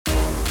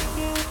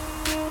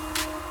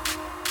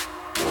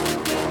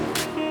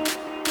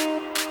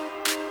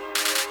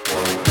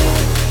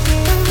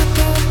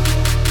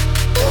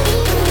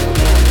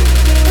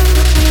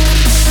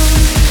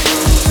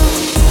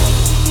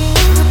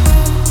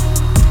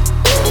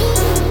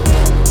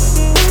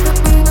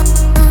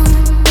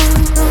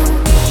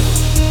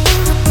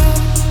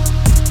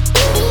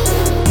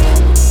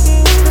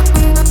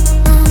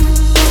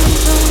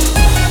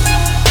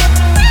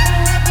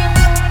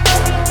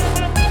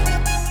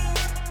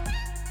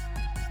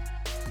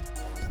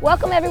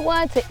Welcome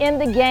everyone to In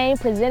the Game,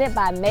 presented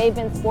by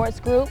Maven Sports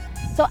Group.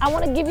 So I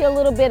want to give you a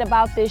little bit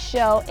about this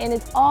show, and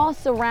it's all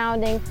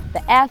surrounding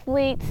the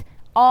athletes,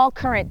 all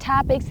current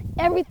topics,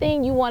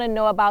 everything you want to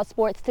know about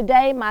sports.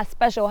 Today, my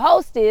special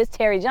host is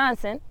Terry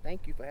Johnson.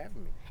 Thank you for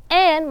having me.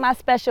 And my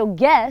special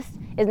guest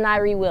is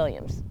Nyre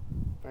Williams.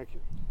 Thank you.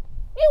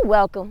 You're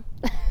welcome.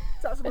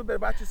 Tell us a little bit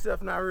about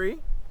yourself, Nyre.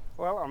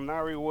 Well, I'm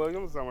Nyre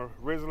Williams. I'm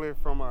originally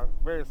from a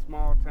very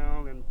small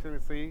town in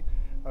Tennessee.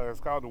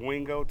 It's called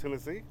Wingo,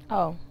 Tennessee.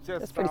 Oh,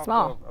 just that's pretty south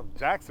small. Of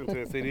Jackson,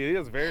 Tennessee. It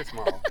is very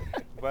small.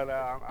 But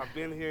I've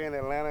been here in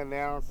Atlanta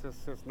now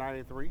since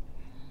 '93.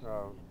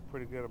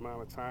 Pretty good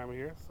amount of time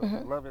here. So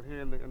love it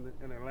here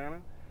in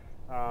Atlanta.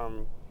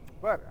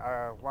 But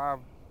while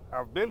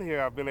I've been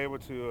here, I've been able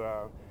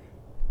to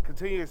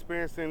continue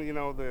experiencing,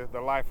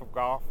 the life of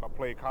golf. I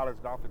played college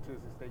golf at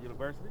Tennessee State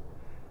University.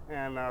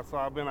 And so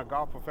I've been a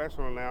golf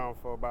professional now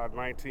for about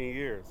 19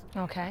 years.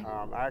 Okay.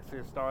 I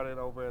actually started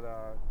over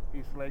at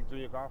East Lake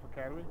Junior Golf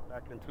Academy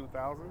back in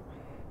 2000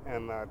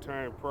 and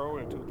turned pro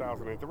in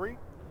 2003.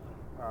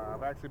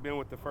 I've actually been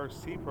with the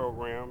First Tee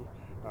program,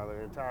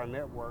 the entire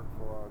network,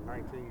 for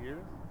 19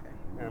 years.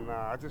 Okay. And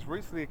I just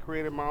recently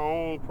created my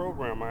own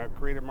program. I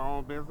created my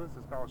own business.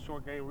 It's called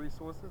Short Game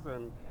Resources.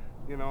 And,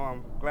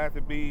 I'm glad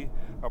to be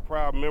a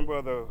proud member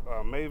of the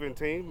Maven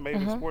team,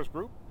 Maven Sports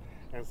Group.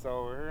 And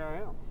so here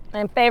I am.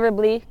 And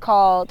favorably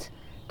called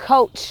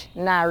Coach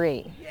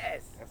Nyre.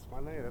 Yes, that's my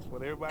name. That's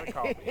what everybody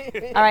calls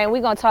me. All right,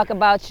 we're gonna talk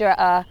about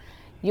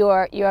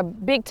your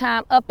big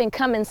time up and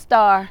coming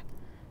star,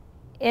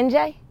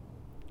 NJ.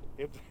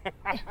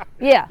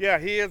 Yeah. Yeah,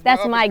 he is.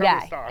 That's my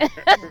guy. Star.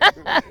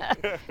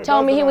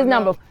 Told me he was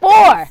number 4.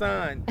 My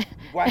son,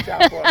 watch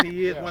out for him.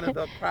 He is one of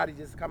the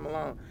prodigies come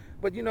along.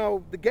 But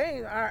the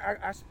game,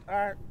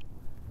 our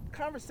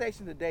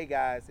conversation today,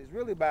 guys, is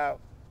really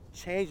about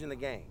changing the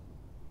game.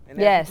 And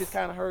as you just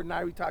kind of heard,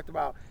 Nyre talked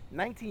about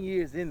 19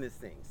 years in this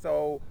thing.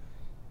 So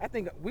I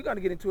think we're going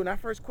to get into it. And our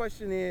first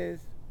question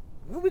is,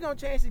 when are we going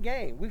to change the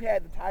game? We've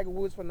had the Tiger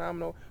Woods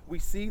phenomenal. We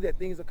see that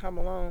things are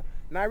coming along.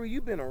 Nyre,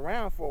 you've been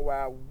around for a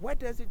while. What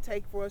does it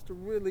take for us to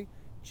really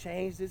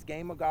change this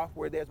game of golf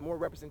where there's more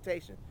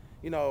representation?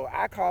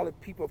 I call it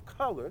people of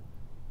color,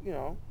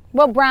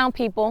 Well, brown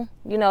people,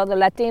 the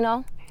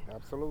Latino.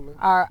 Absolutely.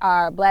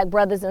 Our black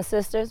brothers and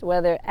sisters,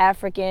 whether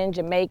African,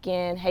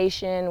 Jamaican,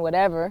 Haitian,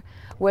 whatever,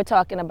 we're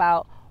talking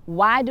about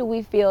why do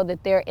we feel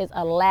that there is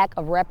a lack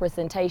of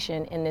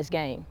representation in this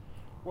game?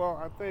 Well,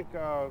 I think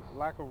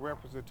lack of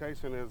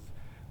representation is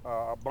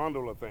a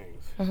bundle of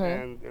things.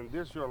 And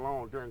this year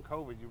alone, during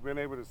COVID, you've been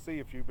able to see,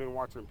 if you've been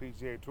watching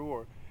PGA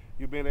Tour,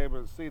 you've been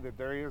able to see that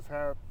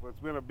it's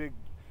been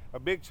a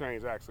big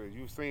change, actually.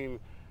 You've seen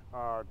 2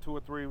 or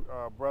 3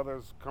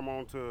 brothers come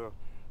onto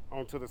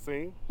the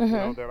scene,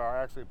 that are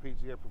actually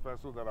PGA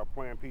professionals that are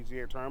playing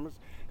PGA tournaments.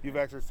 You've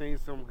actually seen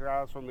some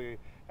guys from the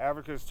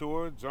Advocates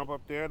Tour jump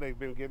up there. They've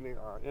been getting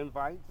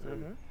invites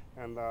and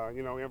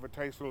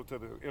invitational to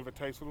the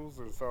invitationals,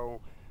 and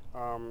so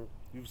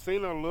you've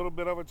seen a little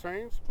bit of a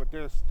change, but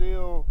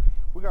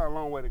we got a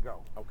long way to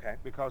go. Okay.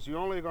 Because you're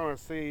only going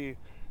to see,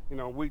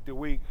 week to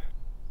week,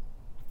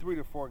 3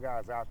 to 4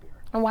 guys out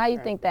there. And why do you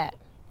think that?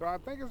 So I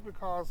think it's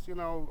because there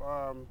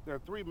are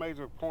 3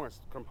 major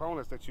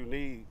components that you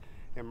need,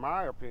 in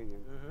my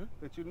opinion,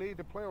 that you need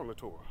to play on the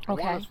tour.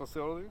 Okay. One is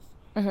facilities.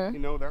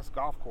 That's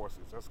golf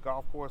courses.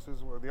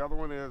 The other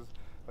one is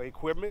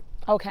equipment.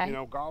 Okay.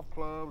 Golf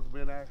clubs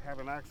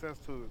having access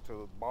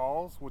to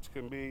balls, which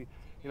can be,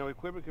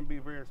 equipment can be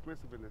very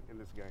expensive in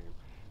this game.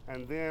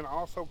 And then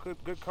also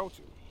good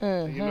coaching.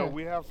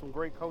 We have some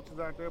great coaches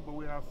out there, but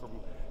we have some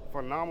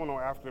phenomenal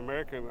African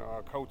American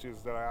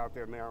coaches that are out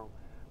there now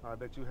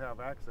that you have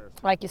access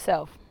to. Like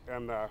yourself.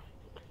 And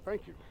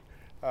thank you.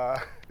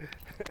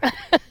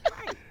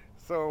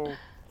 So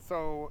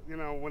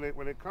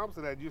when it comes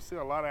to that, you see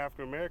a lot of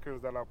African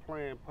Americans that are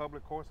playing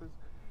public courses,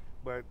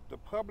 but the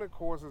public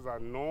courses are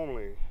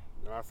normally,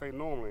 and I say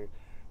normally,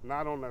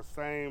 not on the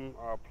same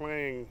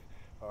playing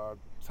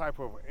type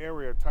of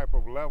area, type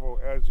of level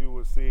as you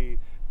would see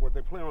what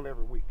they play on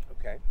every week.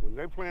 Okay. When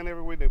they're playing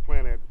every week, they're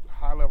playing at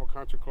high-level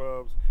country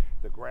clubs.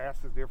 The grass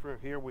is different.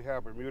 Here we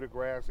have Bermuda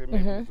grass. It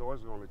may be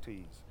always on the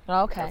tees.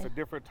 Okay. That's a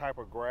different type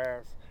of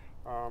grass,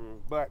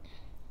 but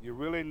you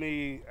really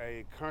need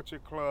a country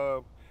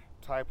club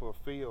type of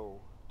feel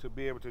to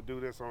be able to do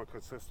this on a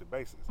consistent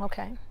basis.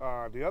 Okay.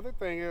 The other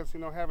thing is,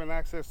 having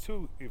access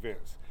to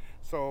events.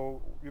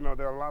 So,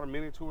 there are a lot of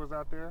mini tours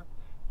out there,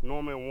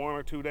 normally 1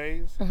 or 2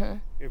 days.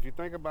 If you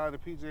think about the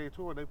PGA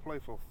Tour, they play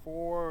for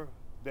 4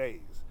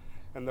 days.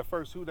 And the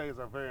first 2 days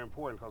are very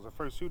important because the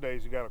first 2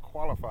 days you got to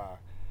qualify.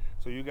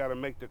 So you got to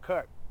make the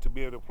cut to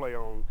be able to play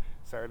on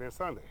Saturday and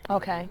Sunday.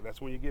 Okay.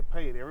 That's when you get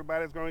paid.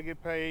 Everybody's going to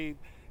get paid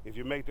if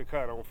you make the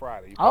cut on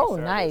Friday. You play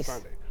Saturday nice.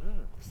 And Sunday.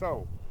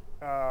 So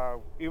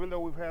even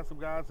though we've had some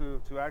guys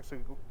to actually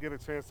get a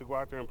chance to go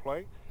out there and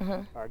play,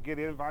 get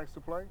invites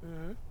to play,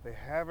 they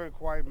haven't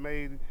quite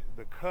made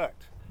the cut.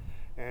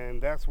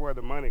 And that's where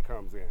the money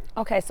comes in.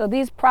 Okay, so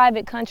these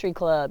private country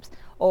clubs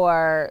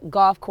or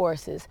golf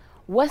courses,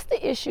 what's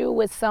the issue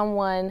with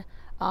someone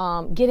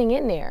getting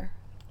in there?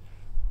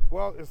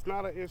 Well, it's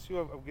not an issue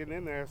of getting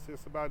in there.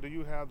 It's about, do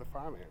you have the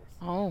finance?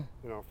 Oh.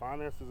 You know,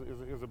 finance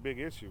is a big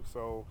issue.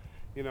 So,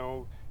 you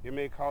know, it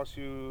may cost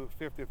you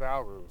 $50,000,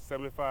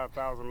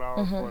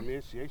 $75,000 for an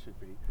initiation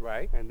fee.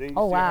 Right. And then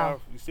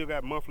you still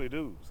got monthly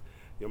dues.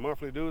 Your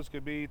monthly dues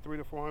could be $300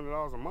 to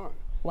 $400 a month.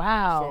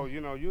 Wow. So, you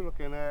know, you're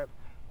looking at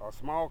a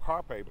small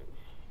car payment,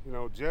 you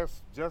know,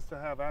 just to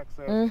have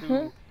access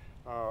to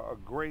a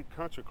great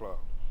country club.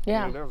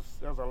 Yeah. I mean,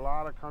 there's a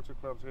lot of country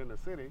clubs here in the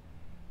city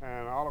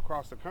and all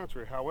across the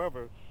country.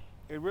 However,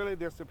 it really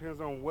just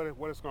depends on what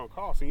it's going to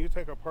cost. And you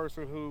take a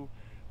person who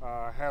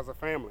has a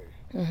family,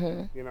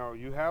 you know,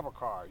 you have a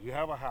car, you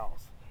have a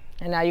house.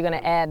 And now you're going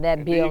to add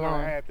that bill on. You're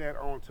going to add that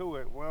onto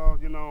it. Well,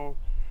 you know,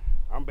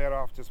 I'm better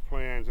off just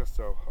playing just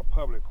a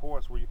public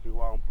course where you can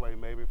go out and play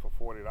maybe for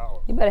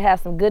 $40. You better have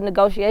some good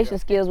negotiation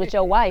skills with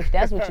your wife.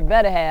 That's what you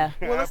better have.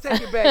 Well, let's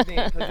take it back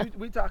then, because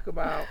we talk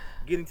about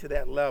getting to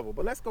that level.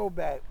 But let's go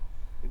back.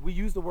 We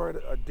use the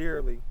word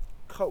dearly,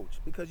 coach,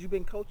 because you've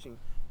been coaching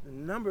a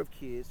number of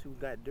kids who've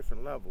got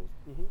different levels.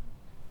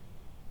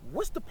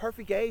 What's the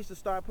perfect age to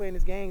start playing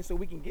this game so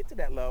we can get to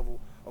that level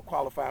of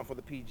qualifying for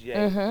the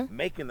PGA,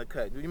 making the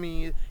cut? You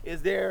mean,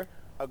 is there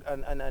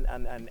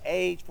an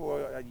age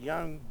for a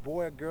young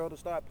boy or girl to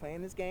start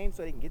playing this game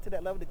so they can get to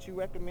that level that you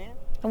recommend?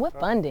 And what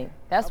funding?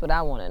 That's what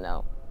I want to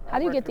know. How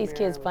do you get these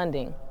kids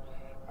funding?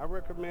 I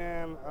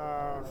recommend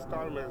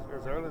starting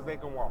as early as they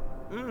can walk.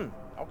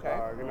 Okay.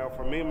 You know,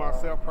 for me,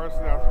 myself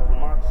personally, when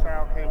my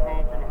child came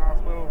home from the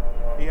hospital,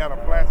 he had a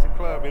plastic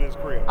club in his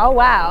crib. Oh,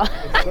 wow.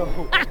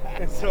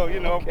 And so you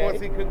know, of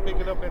course, he couldn't pick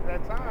it up at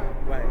that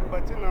time. Right.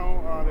 But, you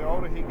know, the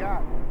older he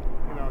got,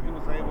 you know, he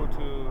was able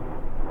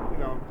to, you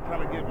know,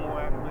 kind of get more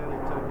acclimated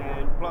to the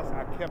game. Plus,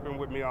 I kept him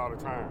with me all the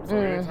time. So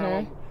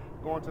anytime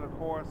I'm going to the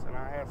course and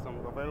I had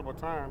some available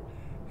time,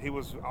 he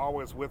was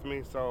always with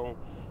me. So,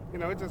 you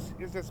know, it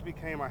just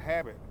became a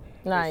habit.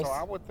 Nice. And so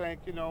I would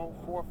think, you know,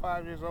 4 or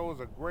 5 years old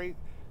is a great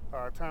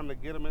time to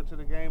get them into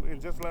the game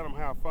and just let them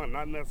have fun,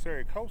 not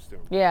necessarily coach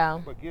them. Yeah.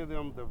 But give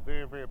them the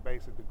very, very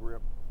basic, the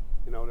grip,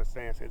 you know, the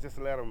stance, and just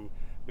let them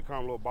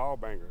become little ball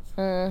bangers.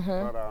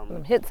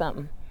 But, hit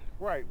something.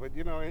 Right, but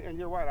you know, and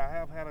you're right. I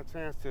have had a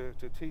chance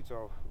to teach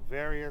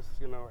various,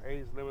 you know,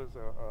 age limits,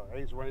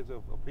 age range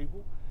of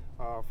people,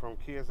 from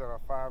kids that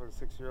are 5 and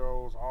 6 year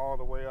olds all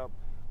the way up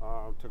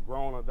to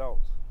grown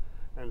adults.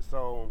 And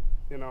so,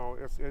 you know,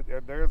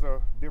 there's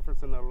a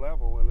difference in the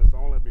level, and it's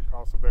only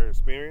because of their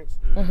experience.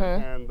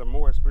 And the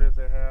more experience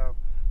they have,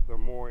 the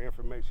more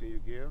information you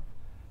give.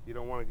 You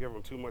don't want to give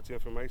them too much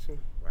information.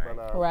 Right.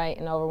 But, Right,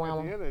 and overwhelm At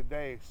the them. end of the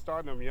day,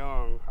 starting them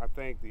young, I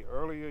think the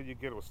earlier you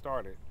get them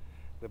started,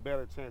 the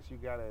better chance you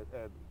got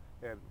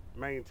at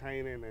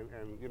maintaining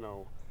and you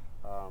know,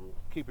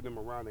 keeping them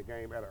around the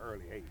game at an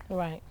early age.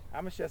 Right.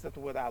 I'm going to share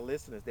something with our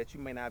listeners that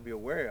you may not be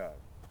aware of.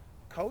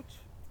 Coach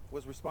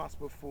was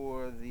responsible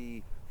for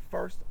the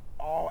first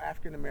all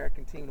African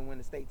American team to win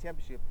the state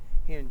championship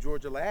here in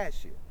Georgia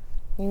last year.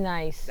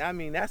 Nice. I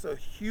mean, that's a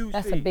huge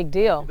That's feat. a big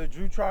deal. The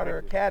Drew Trotter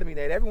Academy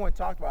that everyone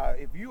talked about.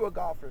 If you're a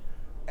golfer,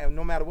 and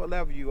no matter what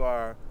level you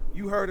are,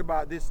 you heard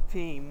about this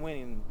team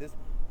winning. This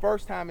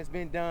first time it's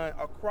been done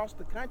across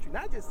the country,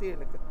 not just here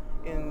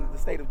in the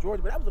state of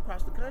Georgia, but that was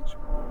across the country.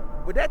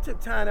 But that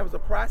took time. That was a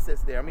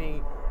process there. I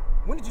mean,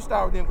 when did you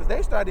start with them? Because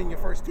they started in your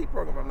first T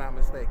program, if I'm not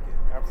mistaken.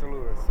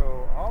 Absolutely.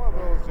 So all of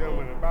those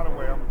gentlemen, and by the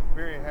way, I'm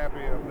very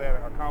happy of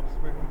that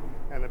accomplishment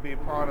and to be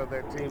part of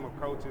that team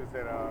of coaches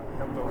that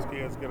helped those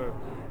kids get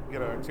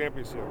a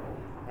championship.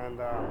 And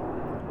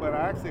but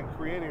I actually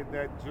created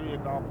that junior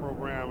golf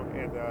program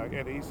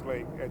at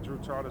Eastlake at Drew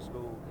Charter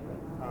School.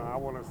 I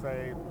want to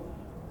say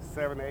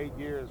 7 to 8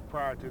 years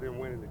prior to them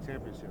winning the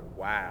championship.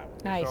 Wow.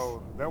 Nice.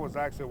 So that was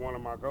actually one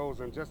of my goals.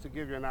 And just to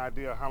give you an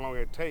idea of how long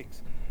it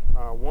takes,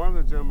 one of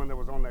the gentlemen that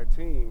was on that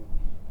team,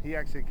 he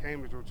actually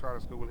came to Drew Charter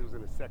School when he was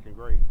in the 2nd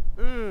grade.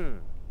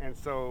 And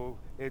so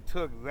it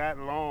took that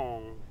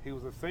long. He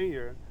was a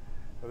senior.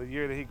 The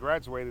year that he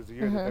graduated is the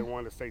year that they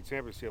won the state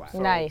championship. So,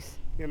 Nice.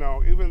 you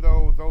know, even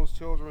though those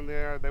children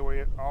there, they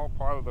were all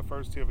part of the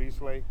first tier of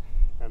Eastlake,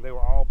 and they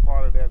were all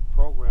part of that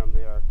program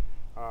there,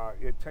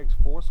 it takes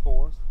 4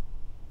 scores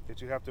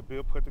that you have to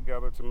put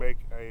together to make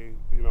a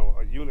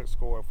unit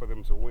score for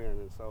them to win.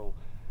 And so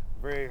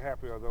very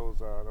happy of those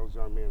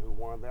young men who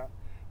won that.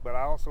 But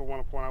I also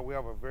want to point out we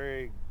have a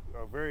very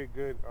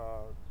good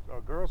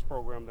girls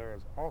program there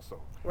also.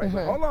 Right,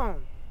 but hold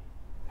on.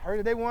 Heard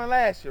that they won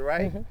last year,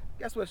 right?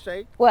 Guess what,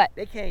 Shay? What?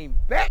 They came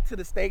back to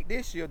the state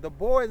this year, the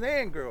boys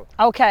and girls.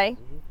 Okay.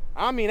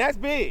 I mean, that's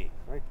big.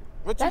 Thank you.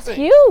 What you That's think?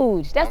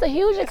 huge. That's a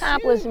huge That's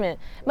accomplishment.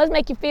 Must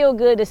make you feel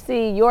good to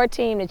see your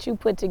team that you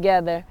put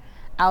together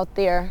out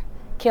there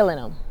killing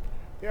them.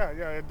 Yeah,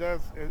 it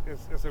does.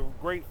 It's a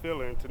great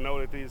feeling to know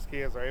that these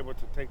kids are able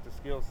to take the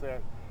skill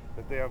set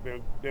that they have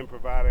been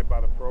provided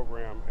by the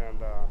program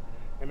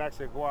and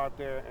actually go out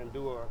there and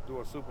do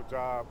a super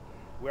job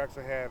We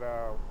actually had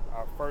our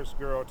first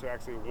girl to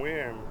actually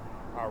win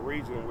our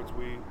region, which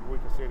we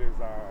consider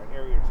as our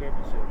area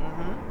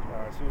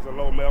championship. She was a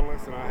low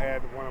medalist, and I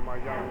had one of my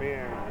young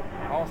men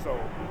also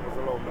was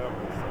a low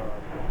medalist.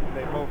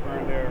 They both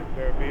earned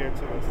their bid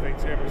to the state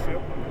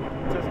championship.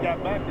 Just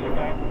got back, in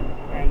fact,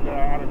 and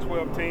out of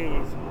 12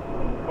 teams,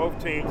 both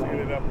teams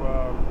ended up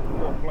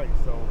 4th place.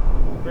 So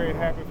very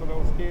happy for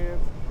those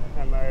kids,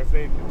 and as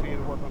they continue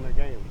to work on their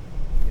game.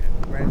 Yeah,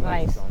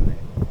 congratulations on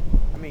that.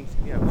 I mean,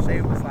 you know,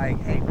 Shay was like,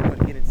 hey, we're going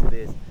to get into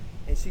this,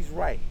 and she's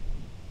right.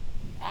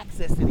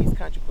 Access to these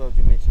country clubs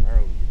you mentioned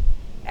earlier,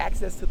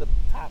 access to the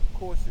top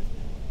courses,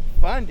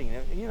 funding,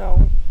 you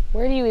know.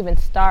 Where do you even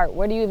start?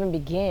 Where do you even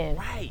begin?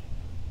 Right.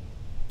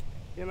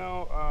 You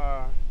know,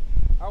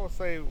 I would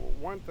say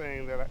one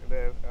thing that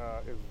is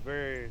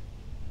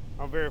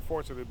I'm very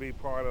fortunate to be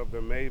part of the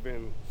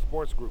Maven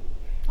Sports Group,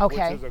 which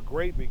is a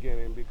great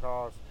beginning,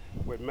 because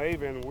with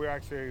Maven, we're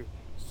actually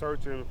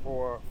searching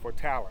for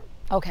talent.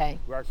 Okay.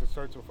 We're actually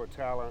searching for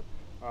talent.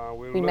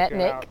 We met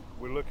Nick.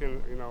 We're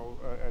looking, you know,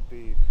 at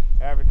the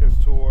Advocates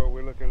Tour.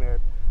 We're looking at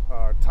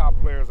top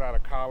players out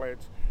of college.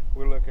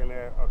 We're looking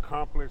at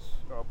accomplished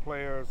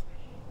players,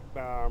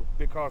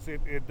 because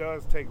it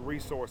does take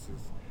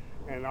resources.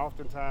 And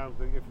oftentimes,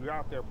 if you're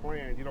out there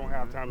playing, you don't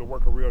have time to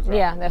work a real job.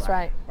 Yeah, that's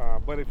right.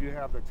 But if you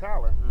have the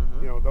talent,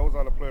 you know, those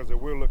are the players that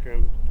we're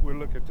looking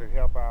to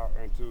help out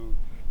and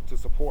to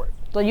support.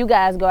 So you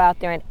guys go out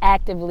there and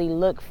actively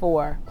look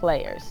for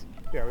players.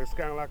 Yeah, it's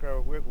kind of like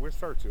we're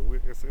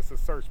searching. It's a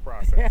search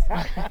process.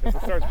 It's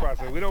a search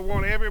process. We don't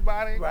want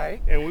everybody,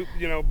 right? And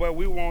but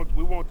we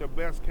want the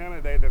best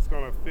candidate that's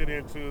going to fit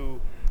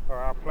into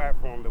our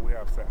platform that we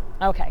have set.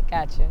 Okay,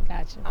 gotcha.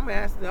 I'm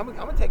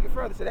gonna take it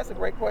further. So that's a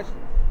great question.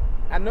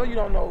 I know you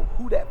don't know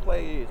who that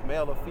player is,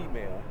 male or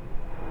female,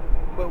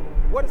 but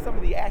what are some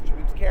of the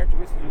attributes,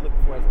 characteristics you're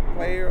looking for as a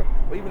player,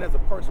 or even as a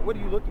person? What are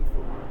you looking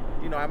for?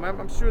 You know,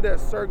 I'm sure there are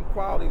certain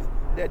qualities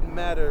that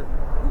matter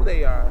who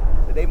they are,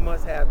 that they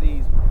must have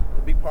these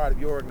to be part of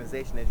your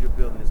organization as you're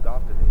building this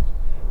golf division.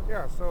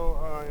 Yeah, so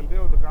in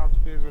building the golf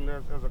division,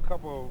 there's a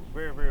couple of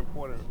very, very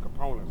important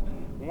components.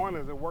 One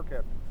is the work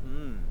ethic.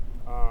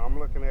 I'm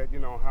looking at, you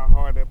know, how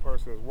hard that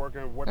person is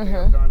working, what they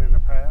have done in the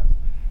past.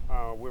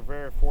 We're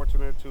very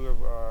fortunate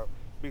to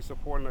be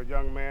supporting a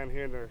young man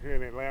here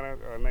in Atlanta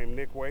named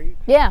Nick Wade.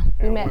 Yeah,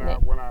 we and met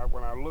Nick. When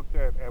I looked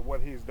at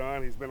what he's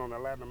done, he's been on the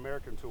Latin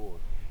American tour.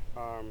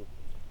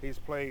 He's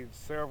played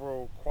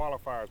several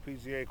qualifiers,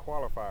 PGA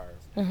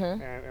qualifiers.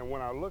 And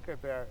when I look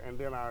at that and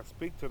then I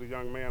speak to the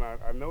young man,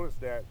 I noticed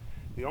that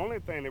the only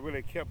thing that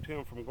really kept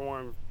him from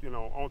going, you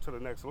know, on to the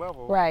next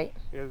level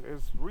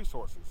is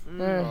resources.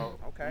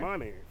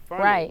 Money,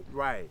 funding.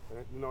 Right.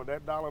 You know,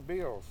 that dollar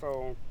bill.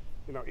 So,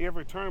 you know,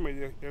 every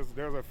tournament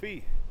there's a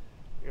fee.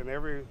 In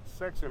every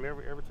section,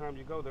 every time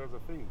you go, there's a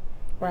fee.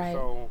 Right. And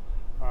so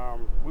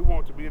we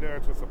want to be there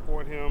to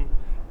support him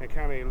and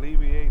kind of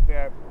alleviate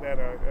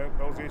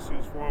those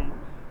issues for him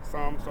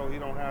some, so he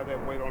don't have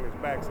that weight on his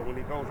back. So when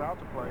he goes out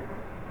to play,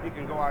 he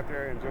can go out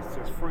there and just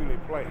freely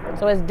play.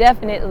 So it's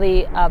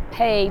definitely a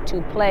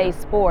pay-to-play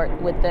sport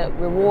with the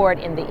reward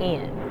in the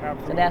end.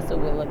 Absolutely. So that's what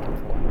we're looking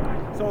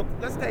for. So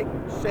let's take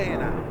Shay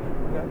and I.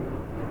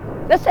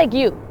 Okay? Let's take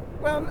you.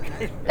 Well,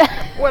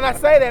 when I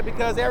say that,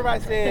 because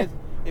everybody says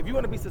if you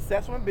want to be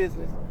successful in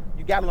business,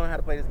 you got to learn how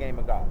to play this game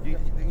of golf. You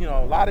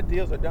know, a lot of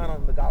deals are done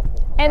on the golf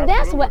course. And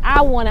that's what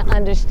I want to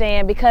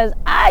understand, because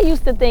I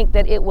used to think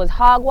that it was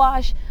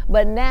hogwash,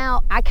 but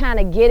now I kind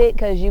of get it,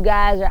 because you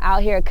guys are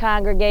out here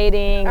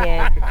congregating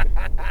and,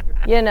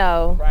 you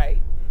know,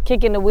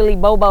 kicking the willy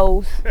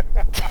bobos.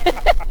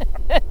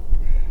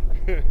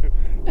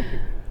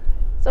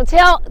 So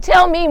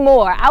tell me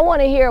more. I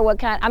want to hear what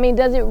kind. I mean,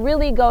 does it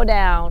really go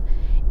down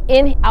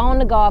on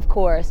the golf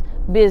course,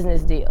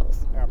 business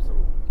deals?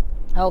 Absolutely.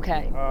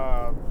 Okay.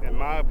 In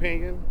my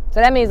opinion. So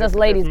that means us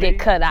ladies get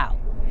cut out.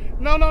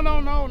 No.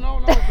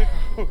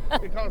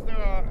 Because there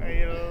are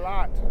a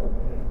lot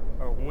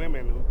of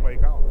women who play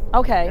golf.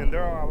 Okay. And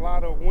there are a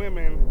lot of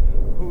women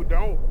who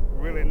don't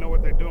really know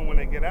what they're doing when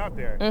they get out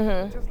there.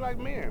 Just like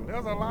men.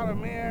 There's a lot of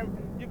men,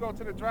 you go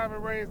to the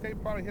driving range, they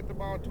probably hit the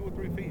ball 2 or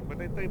 3 feet, but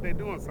they think they're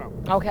doing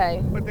something.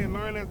 Okay. But they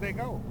learn as they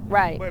go.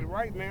 Right. But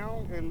right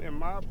now, in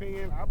my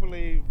opinion, I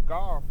believe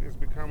golf is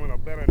becoming a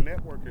better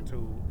networking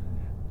tool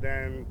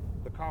than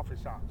the coffee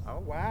shops. Oh,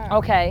 wow.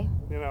 Okay.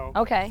 You know?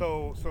 Okay.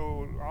 So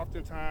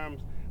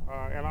oftentimes,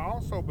 and I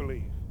also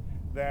believe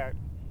that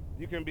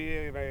you can be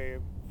in a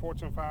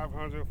Fortune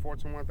 500,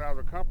 Fortune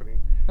 1000 company,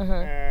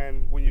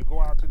 and when you go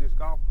out to these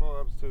golf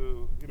clubs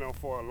to, you know,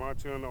 for a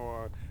luncheon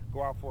or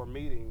go out for a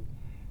meeting,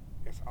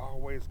 it's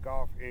always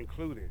golf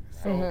included.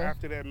 So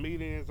after that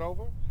meeting is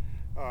over,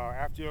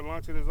 after your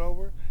luncheon is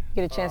over,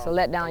 get a chance to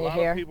let down your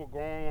hair. A lot of people go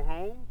on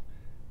home,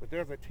 but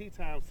there's a tea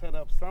time set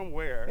up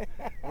somewhere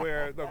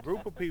where the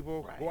group of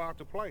people go out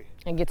to play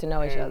and get to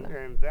know each other.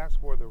 And that's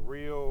where the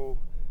real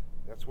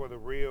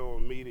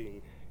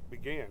meeting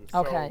begins.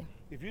 Okay. So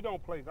if you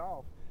don't play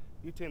golf,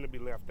 you tend to be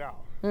left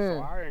out.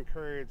 So I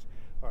encourage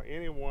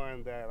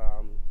anyone that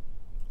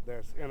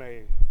that's in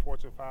a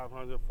Fortune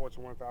 500,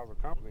 Fortune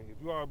 1000 company.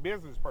 If you are a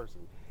business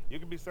person, you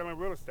can be selling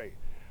real estate.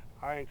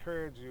 I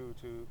encourage you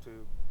to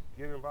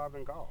get involved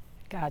in golf.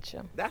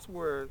 Gotcha. That's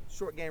where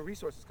short game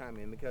resources come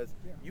in, because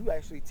you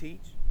actually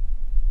teach,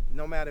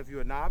 no matter if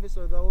you're a novice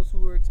or those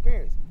who are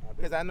experienced.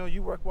 Because I know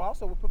you work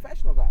also with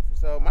professional golfers.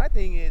 So my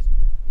thing is,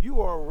 you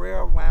are a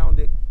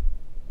well-rounded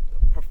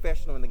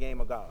professional in the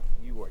game of golf.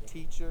 You are a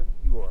teacher,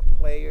 you are a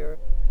player,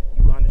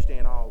 you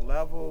understand all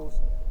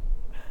levels.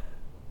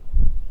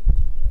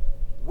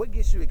 What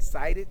gets you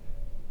excited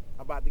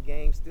about the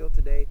game still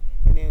today?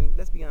 And then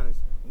let's be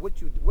honest,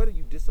 what are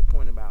you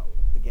disappointed about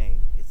the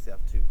game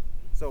itself too?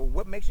 So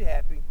what makes you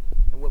happy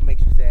and what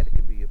makes you sad it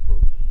could be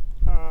improved?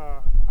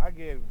 I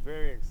get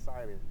very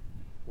excited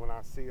when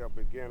I see a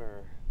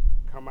beginner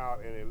come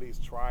out and at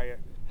least try it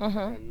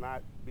and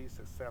not be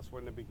successful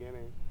in the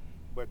beginning,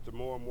 but the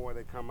more and more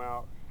they come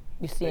out,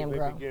 you see them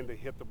grow. They begin to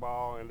hit the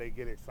ball and they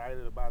get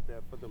excited about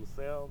that for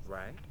themselves.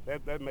 Right.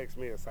 That makes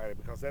me excited,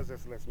 because that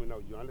just lets me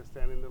know you're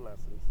understanding the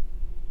lessons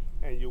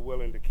and you're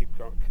willing to keep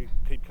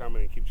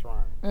coming and keep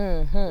trying.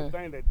 The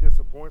thing that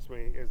disappoints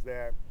me is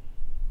that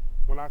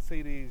when I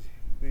see these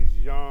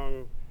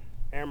young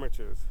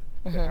amateurs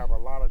that have a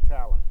lot of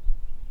talent,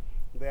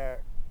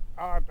 that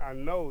I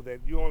know that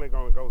you're only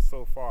going to go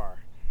so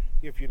far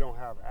if you don't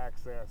have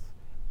access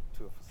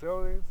to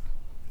facilities,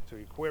 to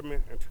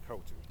equipment, and to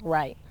coaching.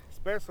 Right.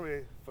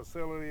 Especially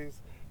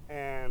facilities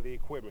and the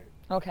equipment.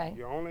 Okay.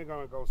 You're only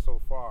going to go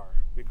so far,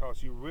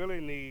 because you really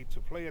need to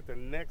play at the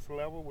next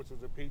level, which is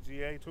the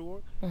PGA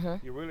Tour.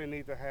 You really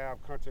need to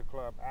have country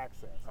club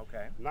access.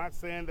 Okay. Not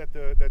saying that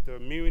the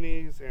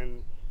munis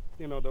and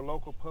the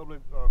local public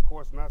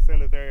course, not saying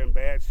that they're in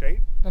bad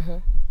shape,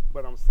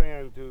 but I'm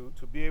saying to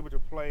be able to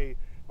play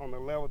on the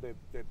level that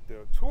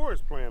the tour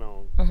is playing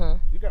on,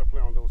 you got to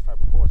play on those type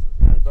of courses.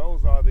 And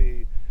those are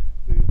the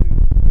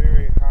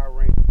very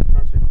high-ranked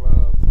country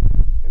clubs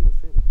in the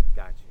city.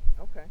 Gotcha.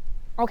 Okay.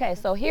 Okay,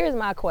 so here's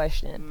my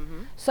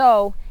question.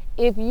 So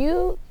if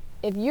you're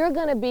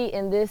gonna be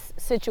in this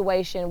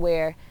situation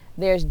where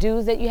there's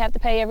dues that you have to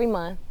pay every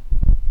month,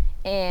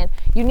 and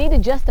you need to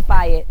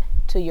justify it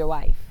to your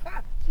wife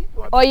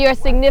or your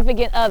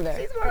significant other.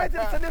 She's going to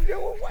the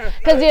significant wife.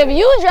 Because if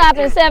you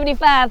dropping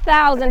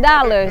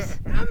 $75,000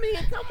 I mean,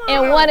 come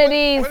on. in one of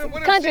these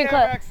What country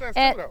clubs, clubs,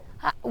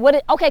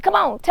 okay, come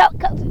on,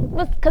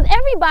 because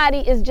everybody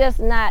is just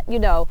not,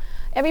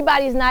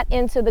 everybody's not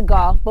into the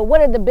golf, but what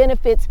are the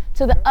benefits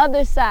to the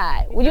other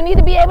side? Well, you need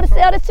to be able to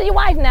sell this to your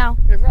wife now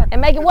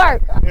and make it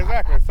work.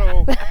 Exactly.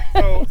 So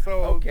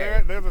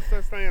there's a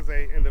such thing as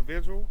a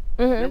individual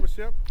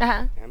membership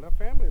and a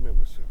family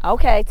membership.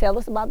 Okay, tell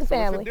us about the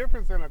family. There's a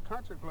difference in a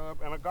country club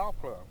and a golf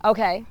club.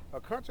 Okay. A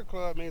country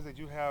club means that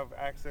you have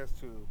access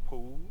to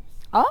pools.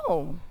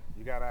 Oh.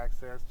 You got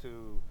access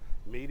to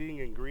meeting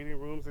and greeting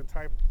rooms and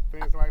type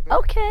things like that.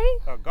 Okay.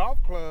 A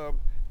golf club,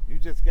 you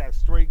just got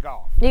straight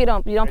golf. You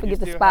don't forget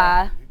the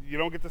spa. You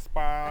don't get the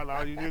spa.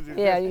 No, you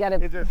gotta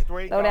it's just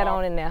straight throw golf. that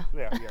on in there.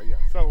 Yeah.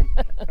 So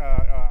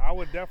I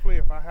would definitely,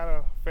 if I had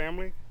a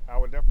family, I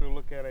would definitely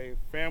look at a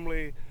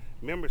family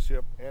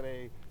membership at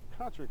a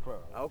country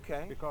club.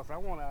 Okay. Because I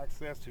want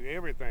access to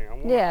everything.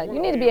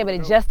 You need to be able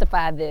to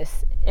justify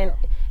this. And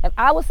if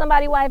I was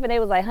somebody's wife and they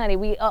was like,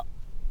 honey,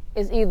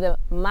 it's either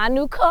my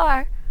new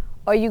car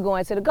or you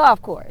going to the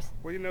golf course.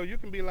 Well, you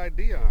can be like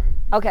Dion.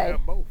 You can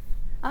have both.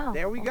 Oh.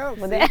 There we go.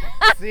 Well,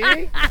 See?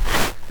 I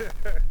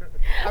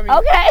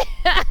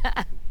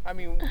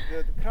mean,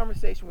 the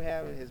conversation we're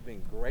having has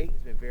been great.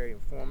 It's been very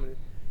informative.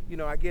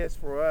 I guess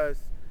for us,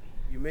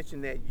 you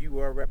mentioned that you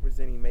are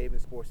representing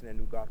Maven Sports in that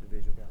new golf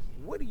division.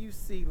 What do you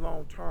see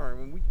long term?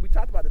 And we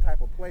talked about the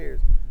type of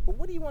players, but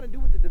what do you want to do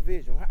with the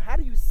division? How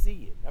do you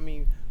see it? I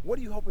mean, what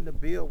are you hoping to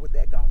build with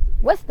that golf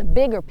division? What's the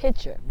bigger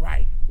picture?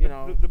 Right.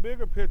 The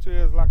bigger picture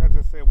is, like I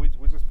just said, we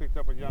just picked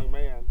up a young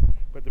man,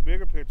 but the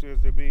bigger picture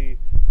is to be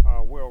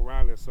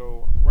well-rounded.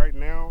 So right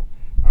now,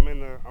 I'm in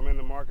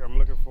the market. I'm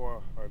looking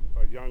for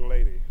a young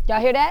lady.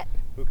 Y'all hear that?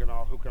 Who can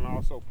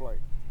also play.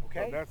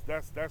 Okay. So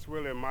that's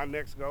really my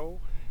next goal.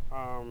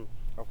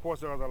 Of course,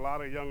 there's a lot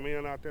of young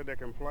men out there that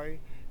can play,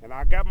 and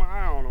I got my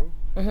eye on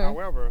them.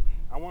 However,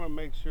 I want to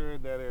make sure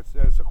that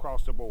it's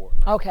across the board.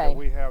 Okay. That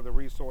we have the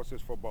resources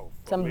for both.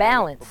 Some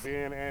balance. For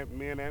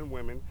men and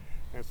women.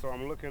 And so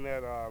I'm looking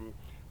at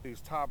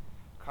these top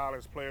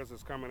college players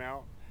that's coming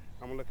out.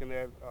 I'm looking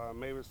at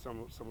maybe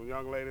some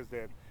young ladies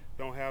that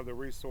don't have the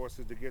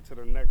resources to get to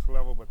the next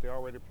level, but they're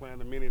already playing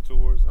the mini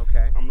tours.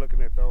 Okay. I'm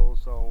looking at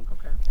those. So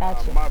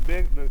Gotcha.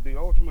 the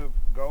ultimate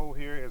goal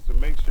here is to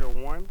make sure,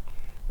 one,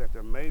 that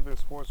the Maven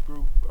Sports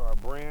Group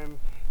brand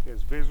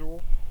is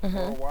visual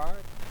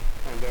worldwide,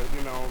 and that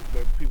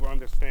that people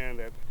understand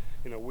that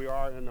we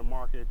are in the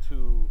market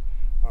to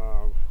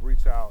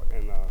reach out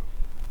and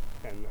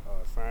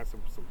sign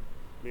some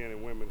men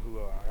and women who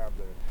have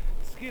the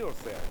skill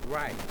set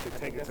to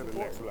take it to the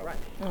next level. Right.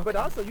 Okay. But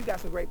also you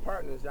got some great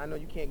partners. I know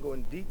you can't go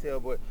in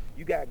detail, but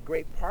you got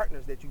great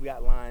partners that you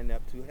got lined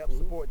up to help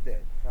support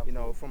that.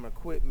 Absolutely. From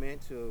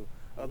equipment to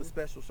other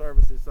special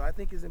services. So I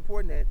think it's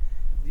important that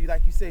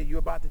like you said, you're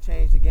about to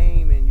change the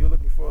game and you're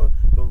looking for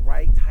the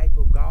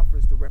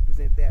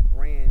represent that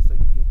brand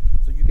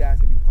so you guys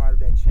can be part of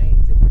that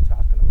change that we're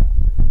talking about.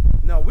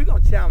 No, we're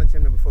gonna challenge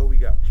him before we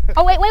go.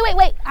 Oh wait.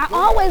 I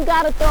always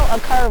gotta throw a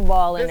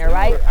curveball in there,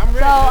 right? I'm ready.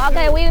 So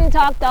okay, we didn't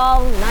talk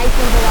all nice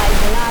and polite,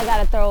 but now I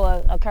gotta throw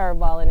a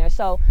curveball in there.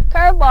 So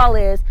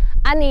curveball is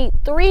I need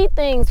 3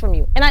 things from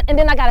you, and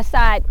then I got a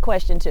side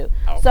question too.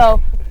 Okay.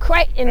 So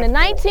in the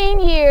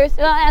 19 years,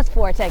 well, that's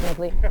 4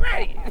 technically.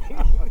 Right.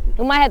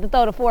 We might have to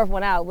throw the 4th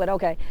one out, but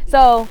okay.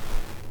 So,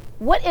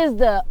 what is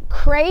the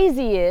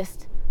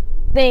craziest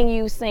thing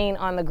you've seen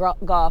on the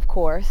golf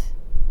course?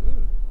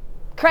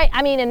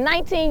 I mean, in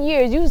 19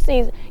 years, you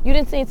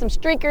didn't see some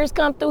streakers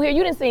come through here.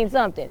 You didn't see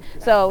something.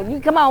 So you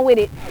come on with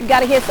it. You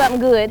got to hear something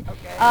good.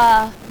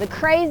 Okay. The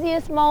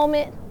craziest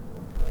moment,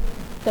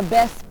 the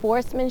best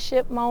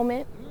sportsmanship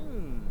moment,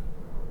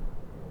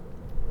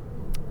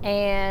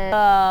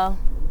 and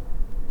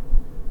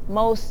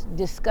most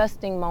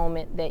disgusting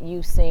moment that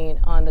you've seen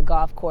on the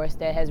golf course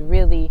that has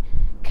really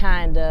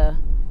kind of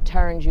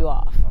turned you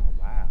off. Oh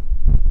wow.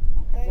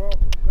 Okay.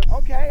 Well,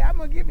 okay, I'm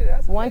gonna give you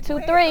that. 1,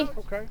 2, 3.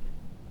 Okay.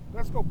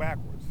 Let's go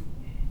backwards.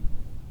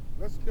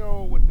 Let's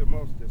go with the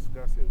most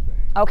disgusting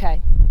thing. Okay.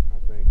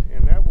 I think,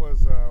 and that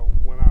was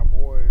when our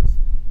boys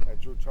at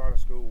Drew Charter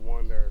School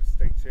won their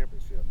state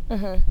championship.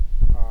 The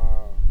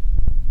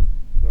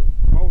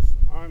most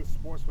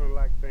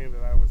unsportsmanlike thing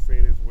that I was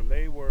seeing is when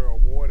they were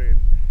awarded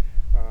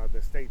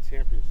the state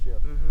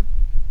championship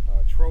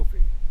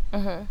trophy.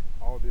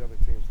 All the other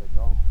teams had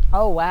gone.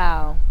 Oh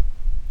wow.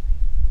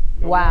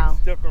 No one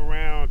stuck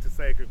around to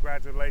say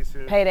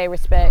congratulations. Pay their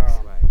respects.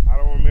 I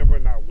don't remember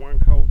not one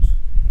coach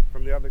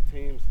from the other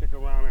team stick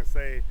around and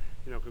say,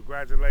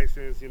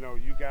 congratulations, you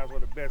guys were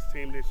the best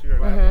team this year,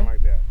 or nothing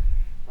like that.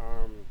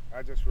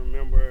 I just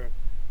remember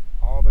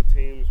all the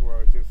teams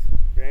were just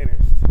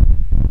vanished,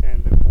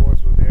 and the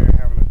boys were there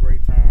having a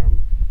great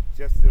time,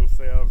 just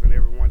themselves and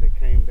everyone that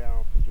came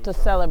down to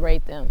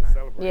celebrate them.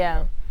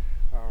 Yeah.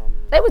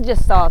 They was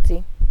just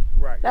salty.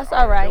 Right. That's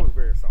all right. That was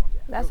very salty.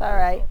 That's all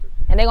right.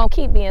 And they're going to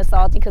keep being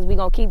salty because we're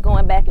going to keep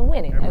going back and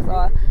winning. That's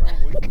all. Right.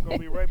 We're going to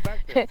be right back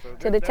there. So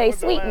Till it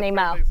tastes sweet in their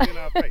mouth.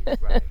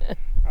 Right.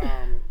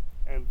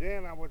 And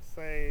then I would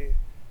say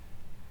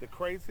the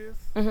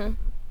craziest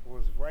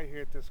was right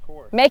here at this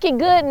course. Make it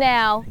good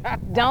now.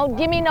 Don't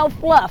give me no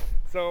fluff.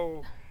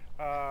 So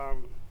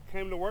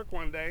came to work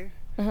one day,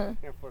 and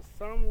for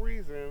some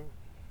reason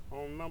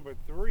on number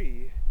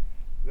 3,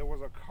 there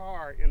was a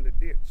car in the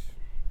ditch.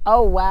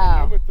 Oh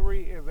wow. And number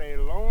 3 is a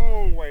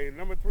long way.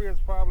 Number 3 is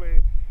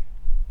probably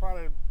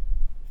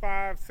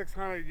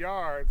 500-600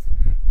 yards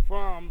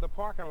from the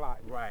parking lot.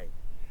 Right.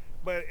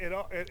 But it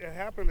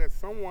happened that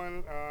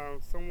someone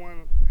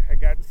had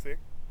gotten sick.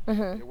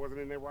 It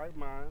wasn't in their right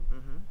mind,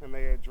 and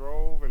they had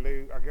drove, and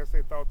I guess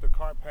they thought the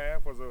cart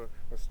path was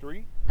a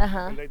street,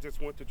 and they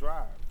just went to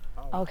drive.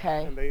 Oh.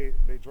 Okay. And they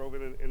drove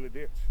it in the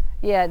ditch.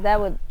 Yeah, that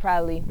would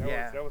probably.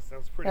 That was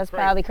pretty. That's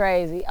crazy. probably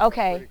crazy.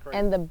 Okay, crazy.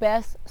 And the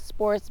best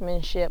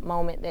sportsmanship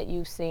moment that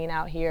you've seen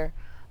out here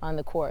on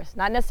the course,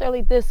 not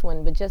necessarily this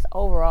one, but just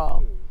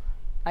overall,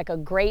 like a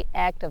great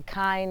act of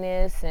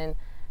kindness and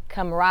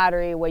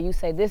camaraderie, where you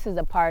say this is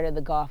a part of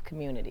the golf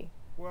community.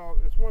 Well,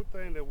 it's one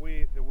thing that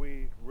we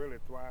really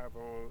thrive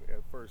on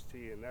at First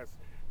Tee, and that's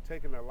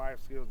taking the life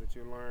skills that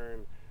you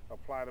learn,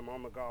 apply them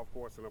on the golf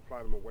course, and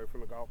apply them away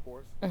from the golf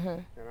course.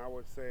 And I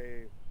would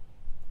say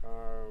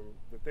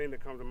the thing that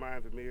comes to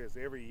mind to me is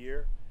every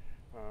year.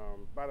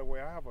 By the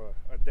way, I have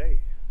a day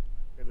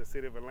in the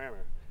city of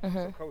Atlanta.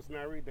 So Coach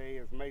Nyre Day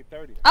is May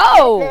 30th.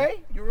 Oh!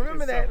 Okay, you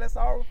remember that. Let's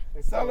all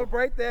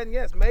celebrate that. And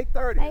yes, May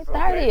 30th. May 30th. So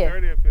May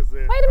 30th is the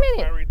Wait a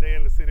minute. Nyre Day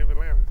in the city of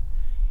Atlanta.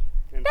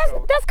 And that's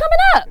coming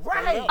up.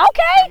 Right.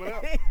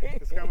 Okay.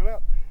 It's coming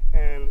up.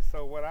 And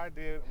so what I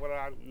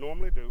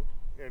normally do,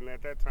 and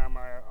at that time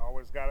I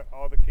always got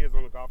all the kids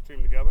on the golf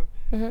team together.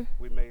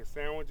 We made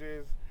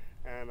sandwiches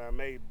and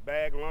made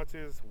bag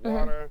lunches,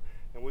 water,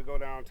 and we go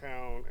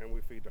downtown and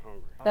we feed the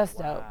hungry. That's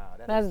dope.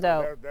 That's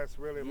dope. That's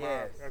really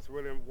that's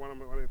really one of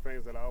the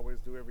things that I always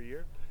do every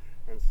year.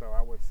 And so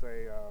I would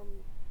say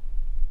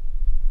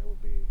it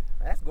would be.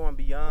 That's going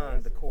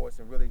beyond the course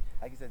and really,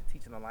 like you said,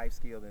 teaching a life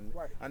skill and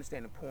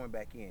understanding pouring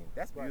back in.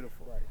 That's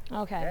beautiful.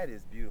 Right. Okay. That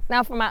is beautiful.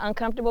 Now for my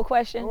uncomfortable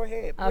question. Go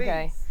ahead, please.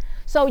 Okay.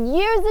 So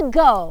years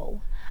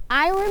ago,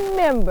 I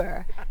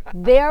remember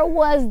there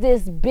was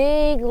this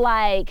big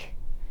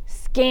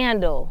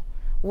scandal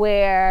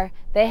where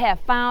they had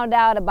found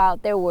out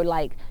about there were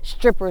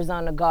strippers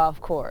on the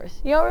golf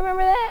course. You don't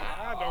remember that?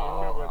 I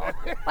don't remember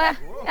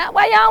that.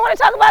 Why y'all want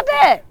to talk about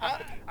that?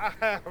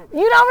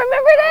 You don't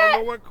remember that? I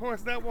don't know what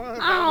course that was.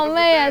 Oh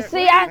man,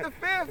 see,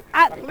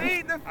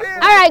 Plead the fifth.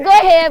 All right, go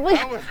ahead.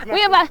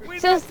 We about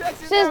since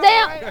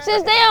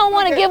they don't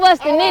want to give us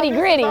the nitty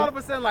gritty. All of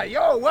a sudden,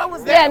 yo, what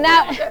was that?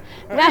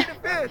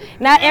 Yeah,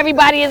 now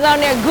everybody is on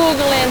there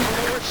Googling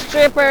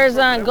strippers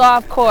on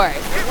golf course.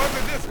 It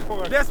wasn't this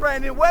course. That's right,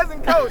 and it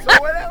wasn't Coach.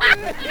 So whatever. I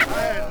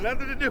had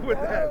nothing to do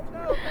with that.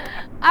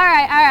 All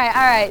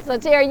right. So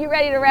Terry, you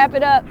ready to wrap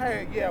it up?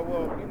 Hey, yeah.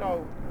 Well,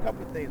 a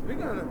couple of things. We're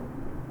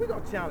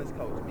gonna challenge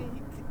Coach. I mean,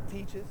 he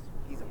teaches.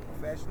 He's a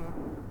professional.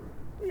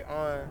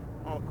 we're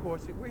on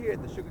course. We're here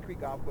at the Sugar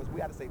Creek Golf Course. We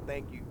got to say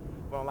thank you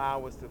for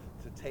allowing us to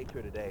take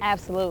here today.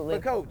 Absolutely.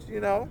 But Coach, you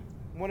know,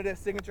 one of their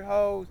signature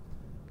holes,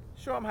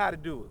 show them how to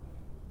do it.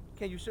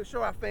 Can you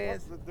show our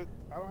fans?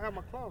 I don't have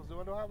my clubs. Do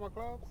I don't have my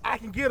clubs? I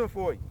can get them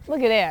for you.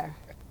 Look at there.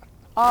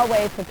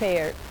 Always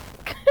prepared.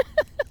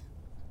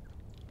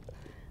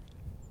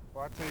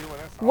 Well, I tell you what,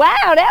 that's awesome.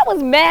 Wow, that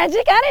was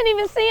magic. I didn't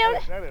even see him.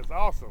 That is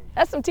awesome.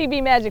 That's some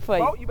TV magic for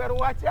you. Oh, you better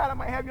watch out. I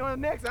might have you on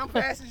the next. I'm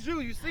fast as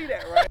you. You see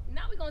that, right?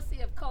 Now we're going to see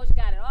if Coach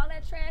got it. All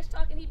that trash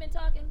talking he been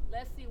talking,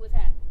 let's see what's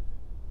happening.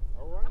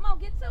 All right. Come on,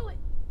 get to it.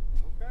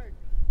 Okay.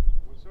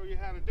 We'll show you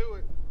how to do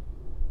it.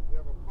 We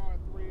have a par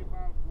 3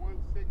 about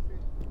 160.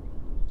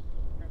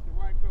 Got the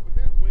right club, but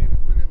that wind is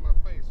really in my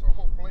face, so I'm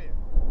going to play it.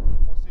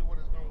 We'll see what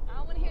it's going to do. I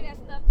don't want to hear that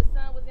stuff. The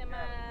sun was in my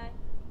eye.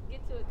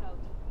 Get to it, Coach.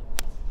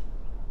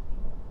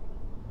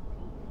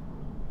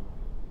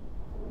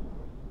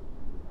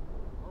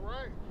 All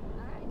right.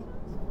 All right,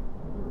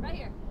 Coach. Right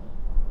here.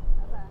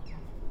 Bye-bye.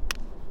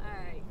 All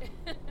right.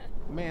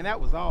 Man, that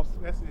was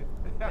awesome. That's it.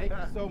 Thank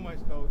you so much,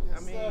 Coach.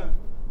 Yes, I mean, sir.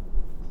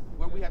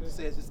 what we have to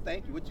say is just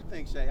thank you. What you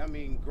think, Shay? I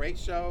mean, great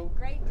show.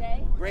 Great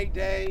day. Great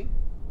day.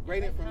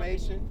 Great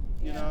information.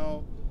 You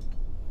know,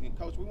 and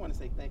Coach, we want to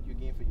say thank you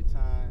again for your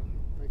time.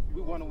 Thank you.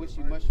 We want to wish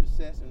you much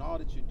success in all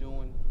that you're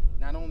doing,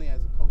 not only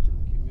as a coach in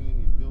the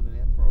community and building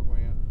that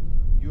program,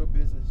 your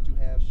business that you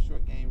have,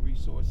 short game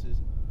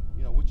resources,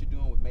 you know, what you're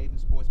doing with Maven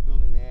Sports,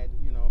 building that,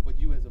 you know, but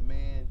you as a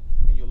man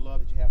and your love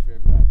that you have for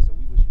everybody. So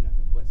we wish you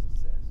nothing but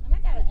success. And I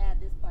got to add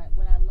this part.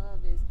 What I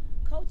love is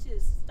Coach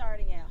is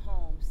starting at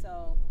home.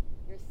 So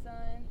your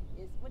son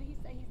is, what did he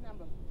say? He's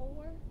number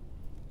 4?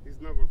 He's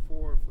number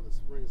 4 for the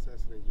spring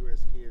session at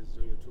U.S. Kids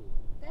Junior Tour.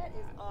 That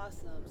is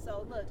awesome.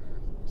 So look,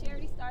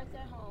 charity starts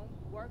at home,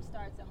 work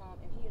starts at home,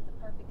 and he is the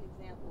perfect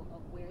example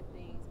of where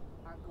things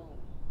are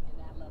going.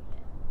 And I love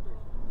that.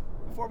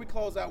 Before we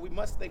close out, we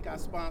must thank our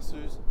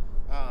sponsors,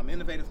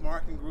 Innovative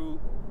Marketing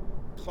Group,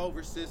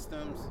 Clover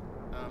Systems,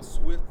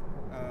 Swift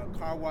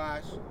Car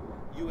Wash,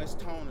 U.S.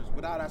 Toners.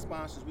 Without our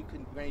sponsors, we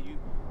couldn't bring you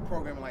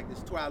programming like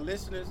this. To our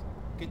listeners,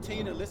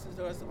 continue to listen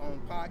to us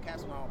on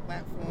podcasts on all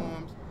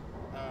platforms,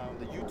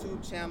 the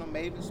YouTube channel,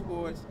 Maven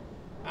Sports.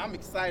 I'm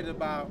excited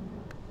about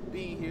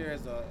being here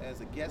as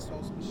a guest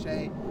host with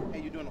Shay.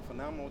 Hey, you're doing a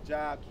phenomenal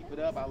job. Keep it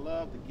up. I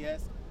love the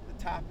guests, the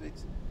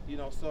topics. You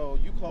know, so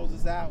you close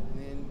us out, and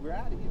then we're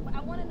out of here.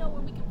 I want to know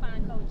where we can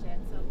find Coach at.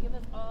 So give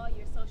us all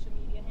your social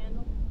media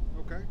handle.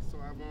 Okay, so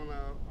I'm on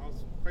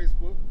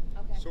Facebook,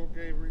 Okay. Short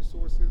Game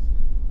Resources.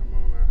 I'm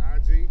on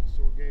IG,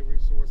 Short Game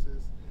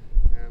Resources,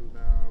 and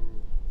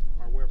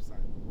my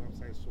website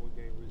is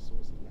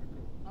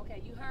shortgameresources.com.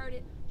 Okay, you heard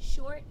it.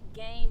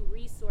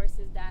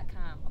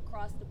 Shortgameresources.com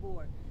across the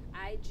board.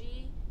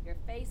 IG, your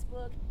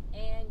Facebook,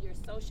 and your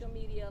social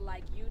media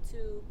like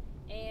YouTube,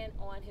 and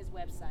on his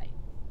website.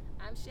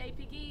 I'm Shay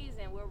Pegues,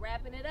 and we're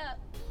wrapping it up.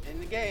 In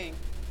the Game,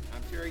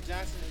 I'm Terry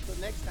Johnson. Until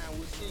next time,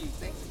 we'll see you.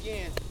 Thanks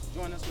again.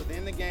 Join us with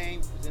In the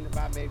Game, presented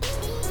by Maven.